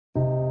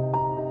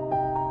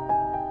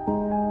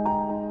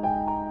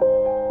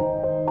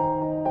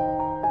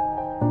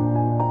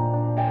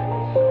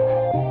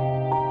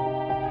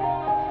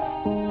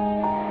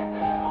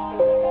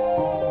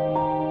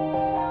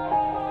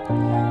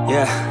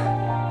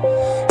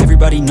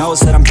Everybody knows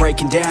that I'm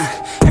breaking down.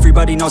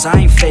 Everybody knows I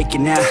ain't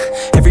faking now.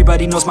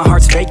 Everybody knows my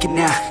heart's vacant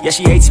now. Yeah,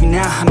 she hates me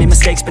now, I made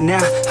mistakes but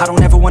now I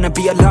don't ever wanna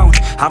be alone.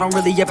 I don't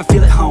really ever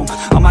feel at home.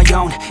 On my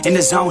own, in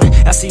the zone,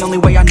 that's the only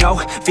way I know.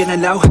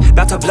 Feeling low,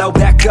 about to blow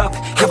back up.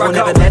 I won't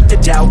ever let the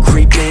doubt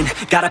creep in.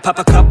 Gotta pop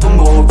a couple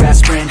more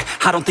aspirin.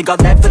 I don't think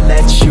I'll ever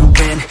let you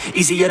in.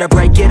 Easier to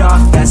break it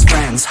off as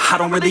friends. I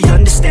don't really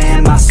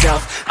understand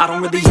myself. I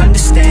don't really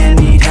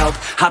understand, need help.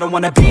 I don't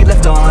wanna be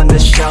left on the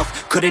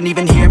shelf. Couldn't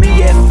even hear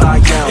me if I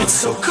yelled. It's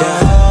so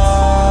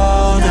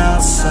cold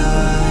outside,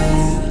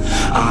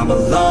 I'm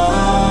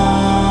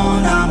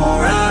alone, I'm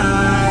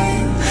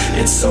alright.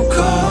 It's so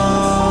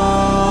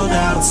cold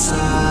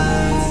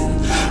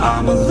outside,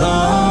 I'm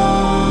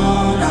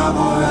alone, I'm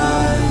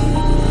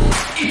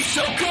alright. It's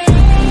so cold.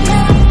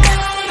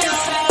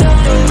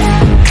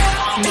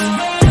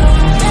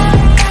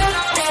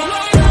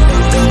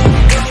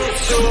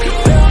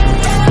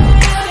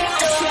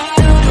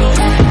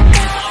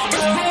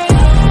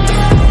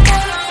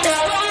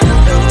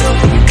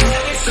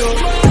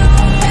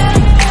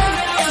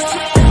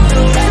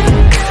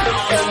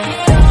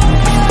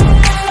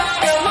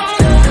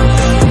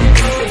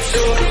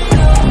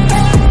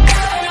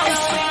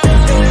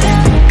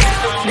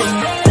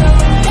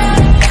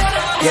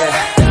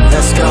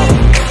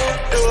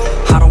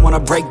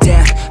 Break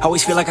down,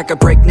 always feel like I could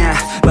break now,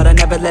 but I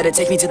never let it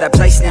take me to that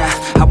place now.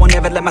 I won't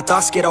ever let my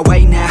thoughts get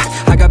away now.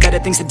 I got better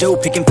things to do,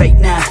 picking fate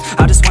now.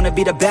 I just wanna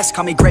be the best,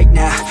 call me great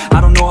now.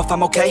 I don't know if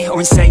I'm okay or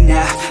insane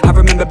now. I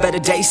remember better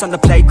days on the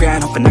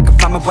playground, hoping I can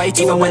find my way.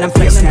 Even when I'm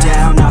feeling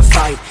down, I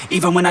fight.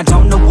 Even when I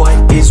don't know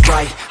what is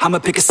right, I'ma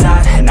pick a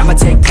side and I'ma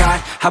take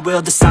pride. I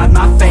will decide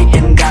my fate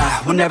and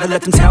I will never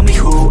let them tell me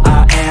who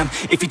I am.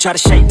 If you try to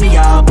shape me,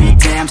 I'll be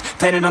damned.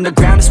 Planet on the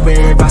ground is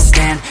where I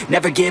stand.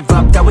 Never give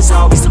up, that was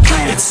always the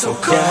plan. It's so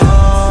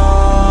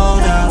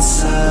cold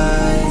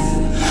outside,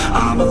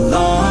 I'm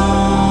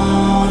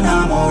alone,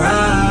 I'm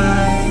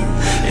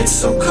alright. It's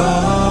so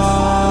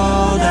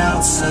cold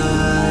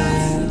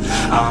outside,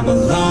 I'm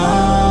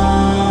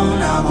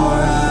alone, I'm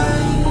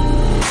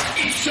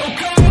alright. It's so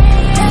cold.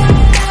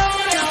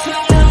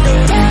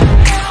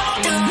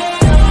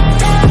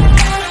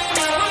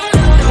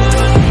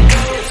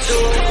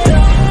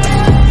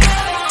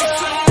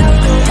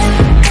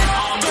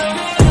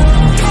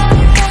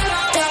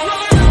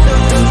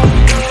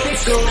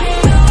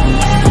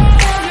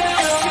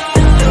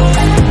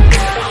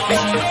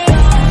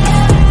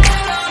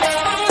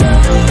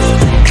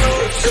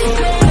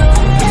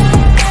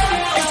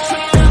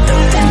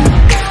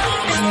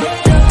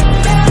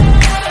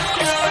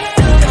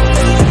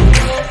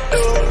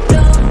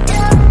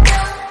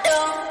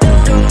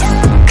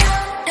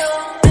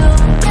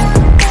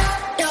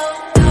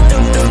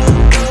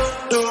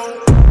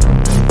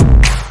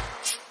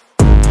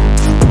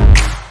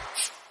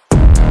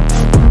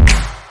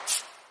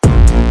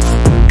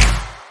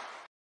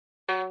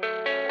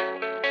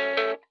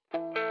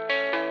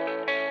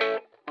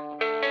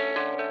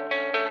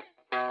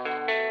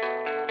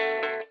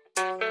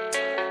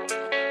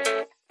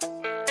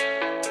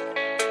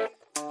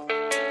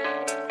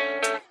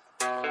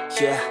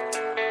 Yeah,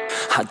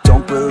 I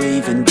don't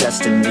believe in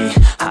destiny,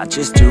 I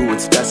just do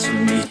what's best for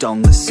me.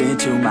 Don't listen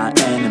to my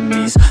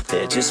enemies,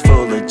 they're just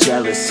full of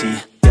jealousy.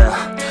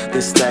 Yeah,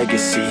 this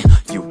legacy,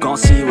 you gon'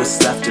 see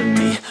what's left of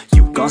me.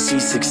 You gon' see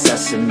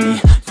success in me,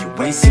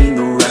 you ain't seen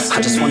the rest of me.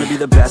 I just wanna be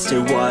the best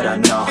at what I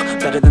know,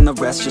 better than the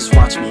rest, just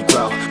watch me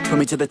grow. Put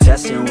me to the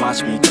test and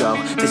watch me go.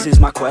 This is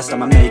my quest,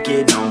 I'ma make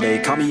it known. They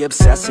call me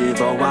obsessive,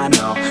 oh I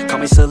know. Call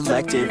me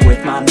selective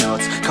with my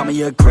notes, call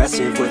me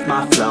aggressive with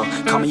my flow,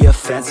 call me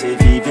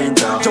offensive even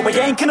though Joe, I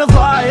ain't gonna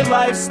lie,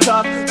 life's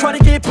tough. Try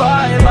to get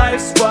by,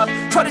 life's rough.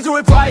 Try to do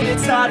it right,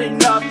 it's not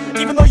enough.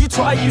 Even though you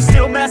try, you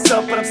still mess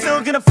up. But I'm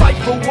still gonna fight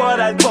for what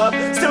I love,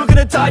 still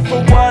gonna die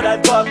for what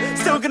I love,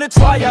 still gonna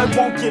try, I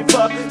won't give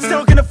up,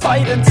 still gonna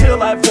fight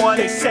until I've won.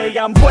 They say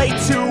I'm way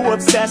too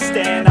obsessed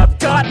and I've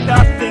got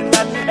nothing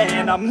left,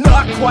 and I'm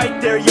not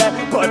quite there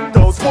yet, but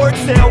those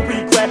words they'll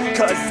regret,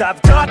 cause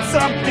I've got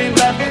something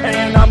left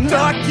and I'm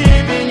not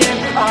giving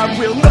in. I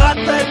will not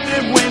let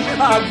them win,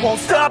 I won't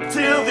stop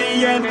till the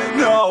end,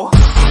 no.